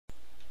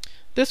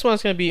This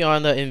one's gonna be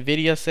on the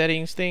Nvidia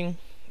settings thing.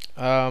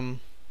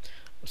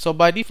 So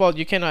by default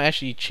you cannot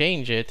actually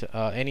change it,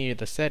 any of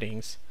the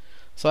settings.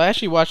 So I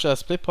actually watched a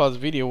split pause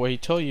video where he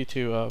told you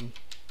to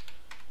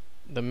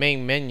the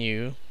main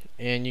menu,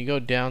 and you go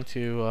down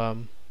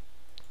to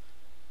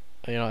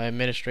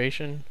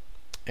administration,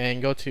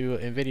 and go to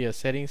Nvidia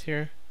settings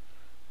here,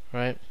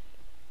 right?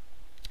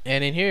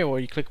 And in here where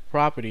you click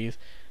properties,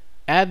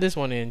 add this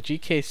one in,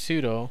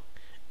 gksudo,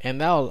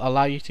 and that'll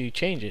allow you to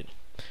change it.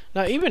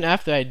 Now even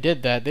after I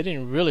did that, they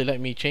didn't really let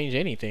me change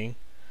anything.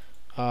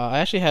 I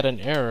actually had an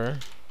error.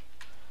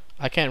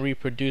 I can't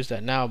reproduce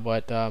that now,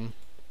 but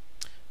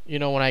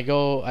when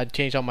I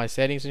change all my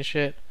settings and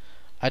shit,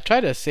 I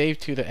try to save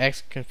to the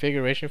X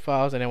configuration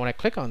files, and then when I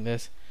click on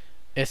this,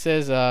 it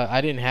says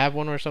I didn't have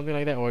one or something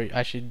like that, or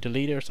I should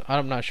delete it, or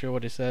I'm not sure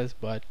what it says.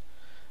 But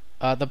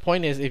the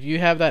point is, if you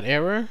have that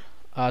error,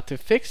 to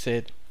fix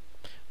it,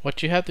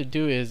 what you have to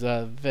do is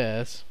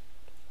this.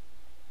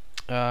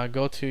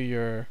 Go to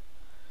your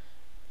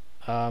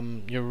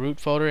root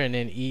folder, and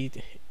then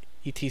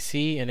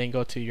etc, and then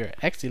go to your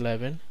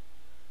X11.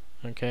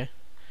 Okay,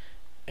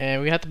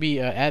 and we have to be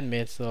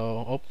admin,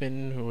 so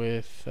open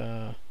with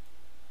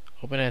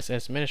open as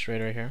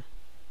administrator right here,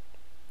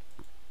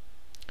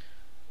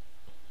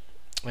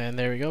 and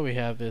there we go. We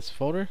have this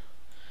folder.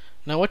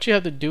 Now what you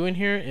have to do in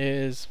here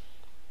is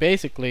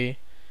basically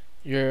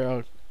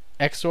your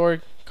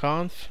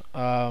xorg.conf,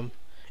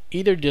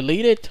 either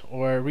delete it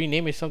or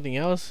rename it something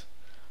else.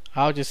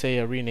 I'll just say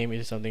rename it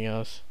to something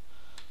else.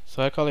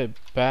 So I call it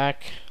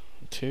back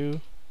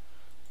to,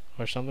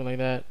 or something like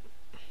that.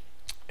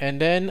 And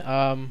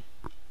then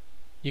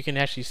you can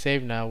actually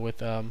save now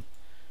with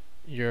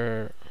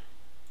your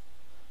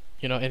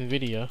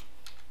Nvidia.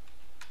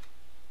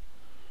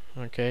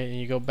 Okay, and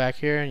you go back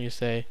here and you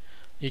say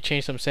you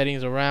change some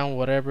settings around,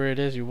 whatever it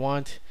is you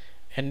want,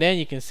 and then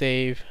you can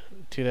save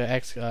to the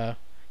X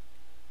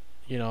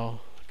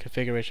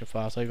configuration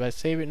file. So if I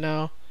save it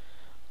now,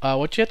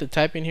 what you have to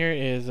type in here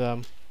is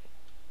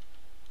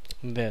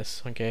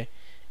this, okay,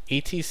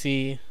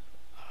 etc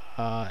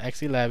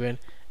x11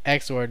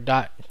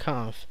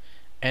 xorg.conf,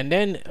 and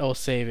then it'll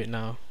save it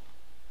now,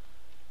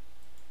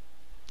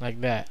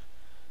 like that.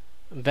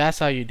 That's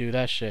how you do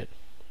that shit.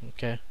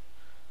 Okay,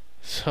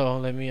 so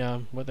let me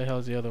what the hell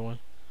is the other one?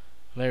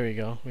 There we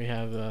go. We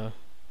have oh,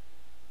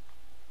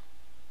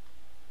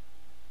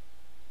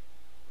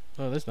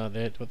 that's not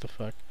it. What the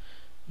fuck?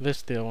 This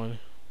still one.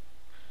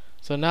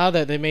 So now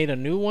that they made a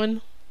new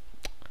one,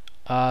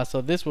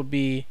 so this will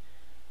be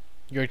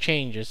your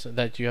changes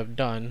that you have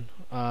done.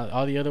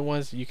 All the other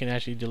ones you can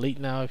actually delete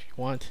now if you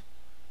want,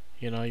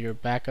 your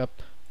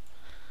backup.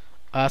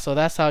 So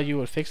that's how you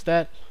would fix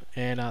that,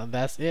 and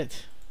that's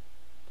it.